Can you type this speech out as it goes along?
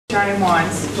Australian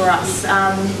wines for us.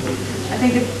 I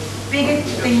think the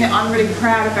biggest thing that I'm really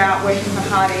proud about working for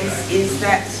Hardy's is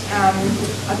that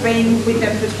I've been with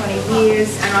them for 20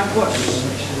 years and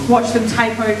I've watched them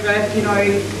take over, you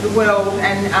know, the world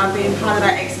and being part of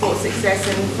that export success.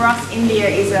 And for us, India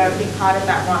is a big part of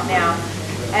that right now.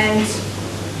 And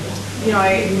you know,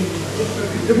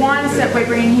 the wines that we're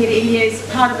bringing here to India is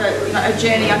part of a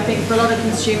journey, I think, for a lot of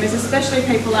consumers, especially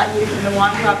people like you from the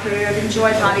Wine Club who have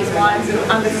enjoyed Hardy's wines and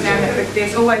understand that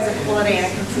there's always a quality and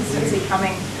a consistency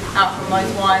coming out from those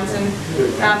wines. And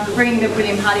bringing the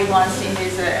William Hardy wines to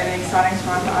India is an exciting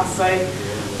time for us. So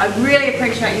I really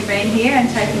appreciate you being here and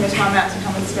taking the time out to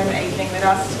come and spend the evening with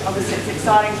us. Obviously, it's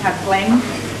exciting to have Glen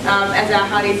as our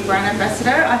Hardy's brand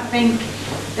ambassador. I think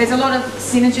there's a lot of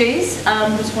synergies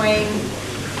between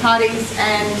Hardy's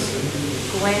and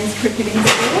Glen's cricketing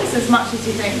skills, as much as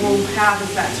you think, well, how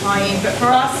does that tie in? But for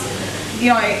us, you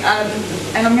know,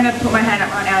 and I'm going to put my hand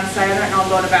up right now and say I don't know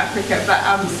a lot about cricket, but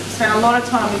spent a lot of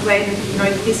time with Glen, you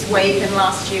know, this week and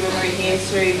last year when we were here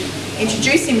to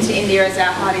introduce him to India as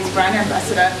our Hardy's brand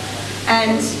ambassador.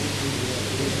 And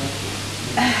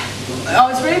I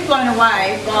was really blown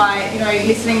away by, you know,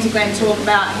 listening to Glen talk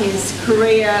about his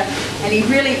career, and he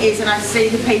really is, and I see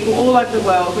the people all over the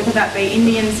world, whether that be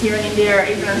Indians here in India or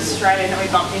even in Australia that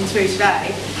we bumped into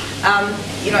today.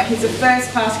 You know, he's a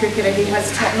first-class cricketer. He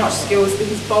has top-notch skills, but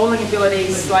his bowling ability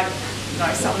is like, you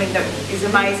know, something that is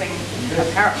amazing,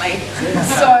 apparently.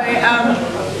 So,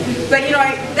 but you know,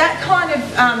 that kind of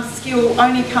skill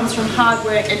only comes from hard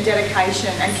work and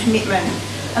dedication and commitment.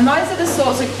 And those are the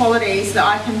sorts of qualities that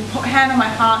I can put hand on my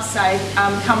heart say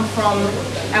come from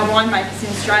our winemakers in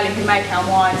Australia who make our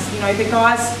wines. You know, the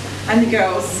guys and the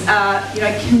girls are, you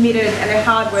know, committed and they're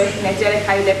hardworking, they're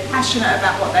dedicated, they're passionate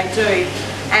about what they do.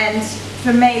 And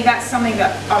for me, that's something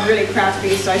that I'm really proud to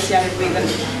be associated with.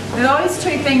 And those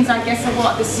two things, I guess, are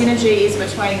what the synergy is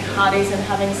between Hardy's and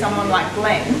having someone like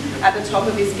Glen at the top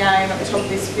of his game, at the top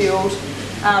of his field.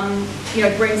 You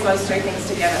know, brings those two things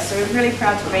together. So we're really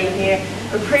proud to be here.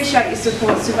 We appreciate your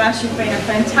support, Subhash. You've been a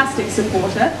fantastic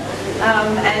supporter.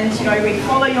 And you know, we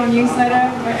follow your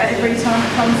newsletter every time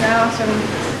it comes out,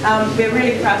 and we're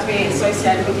really proud to be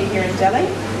associated with you here in Delhi.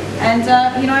 And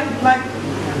you know, like,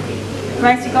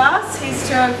 raise your glass. Here's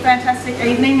to a fantastic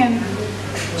evening, and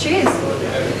cheers.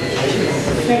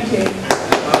 Thank you.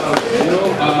 You know,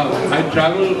 I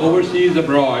travel overseas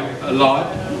abroad a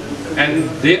lot. And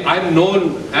I'm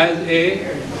known as a,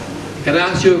 can I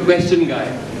ask you a question guy?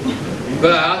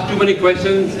 But I ask too many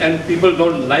questions and people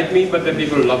don't like me, but then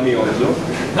people love me also.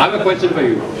 I have a question for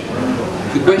you.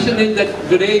 The question is that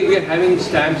today we are having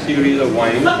stamp series of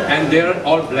wines and they are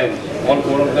all blends. All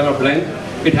four of them are blends.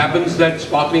 It happens that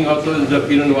sparkling also is the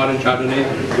Pinot Noir and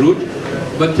Chardonnay route.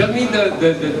 But tell me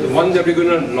the one that we're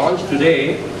going to launch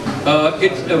today,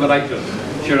 it's a varietal,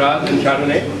 Shiraz and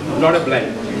Chardonnay, not a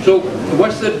blend. So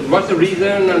what's the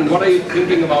reason and what are you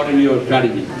thinking about in your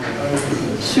strategy?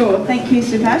 Sure, thank you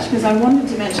Subhash, because I wanted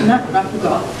to mention that but I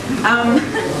forgot.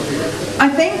 I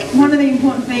think one of the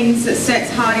important things that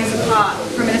sets Hardy's apart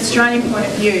from an Australian point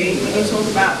of view, when you talk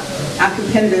about our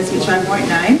competitors, which I won't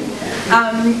name,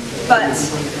 but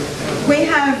we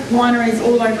have wineries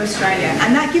all over Australia,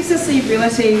 and that gives us the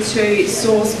ability to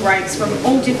source grapes from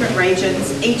all different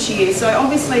regions each year. So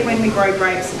obviously when we grow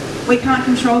grapes, we can't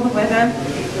control the weather.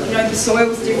 You know, the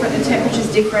soil's different, the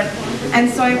temperature's different. And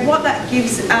so what that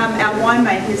gives our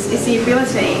winemakers is the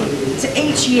ability to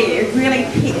each year really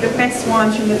pick the best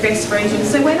wines from the best regions.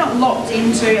 So we're not locked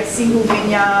into a single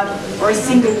vineyard or a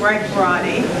single grape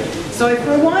variety. So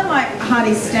for a wine like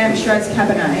Hardy's Stamp Shiraz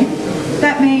Cabernet,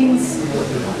 that means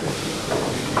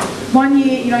one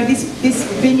year, you know, this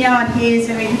vineyard here is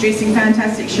going to be producing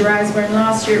fantastic Shiraz, where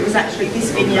last year it was actually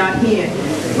this vineyard here.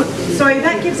 So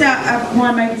that gives our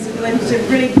winemakers the ability to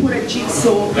really put a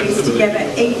jigsaw piece together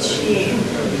each year.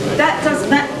 That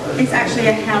is actually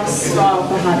a house style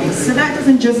for Hardy's. So that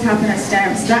doesn't just happen at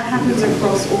Stamps, that happens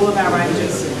across all of our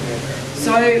ranges.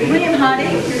 So William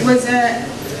Hardy was a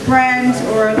brand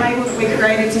or a label that we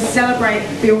created to celebrate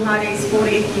Bill Hardy's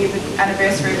 40th year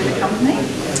anniversary with the company.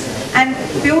 And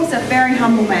Bill's a very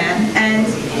humble man, and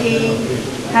he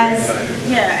has,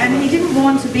 and he didn't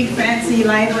want a big fancy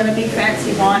label and a big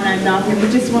fancy wine named after him.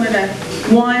 He just wanted a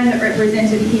wine that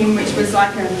represented him, which was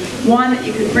like a wine that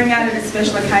you could bring out at a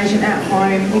special occasion at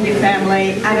home, with your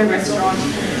family, at a restaurant.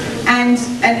 And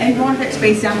he wanted it to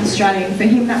be South Australian. For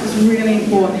him that was really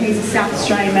important. He's a South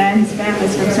Australian man, his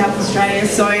family's from South Australia.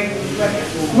 So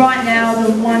right now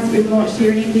the wines that we've launched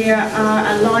here in India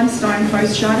are a Limestone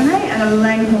Coast Chardonnay and a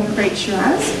Langhorne Creek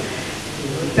Shiraz.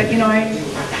 But you know,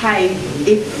 hey,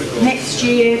 if next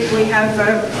year we have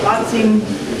floods in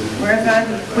wherever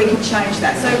we can change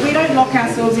that. So we don't lock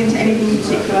ourselves into anything in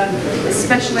particular,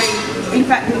 especially, in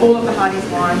fact, with all of the Hardy's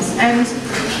wines. And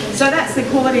so that's the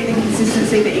quality and the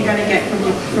consistency that you're going to get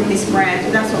from this brand.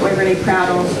 And that's what we're really proud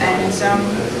of. And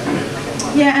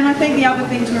yeah, and I think the other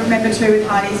thing to remember too with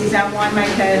Hardy's is our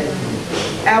winemaker.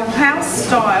 Our house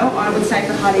style, I would say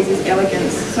for Hardy's, is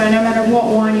elegance. So no matter what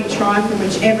wine you try from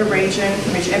whichever region,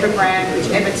 from whichever brand,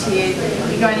 whichever tier,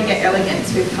 you're going to get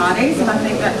elegance with Hardy's, and I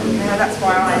think that that's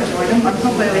why I enjoy them. I'm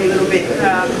probably a little bit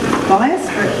biased,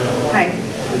 but hey,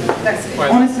 that's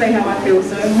honestly how I feel.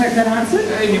 So I hope that answered.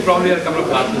 And you probably had a couple of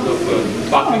glasses of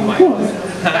sparkling wine. Of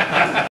course.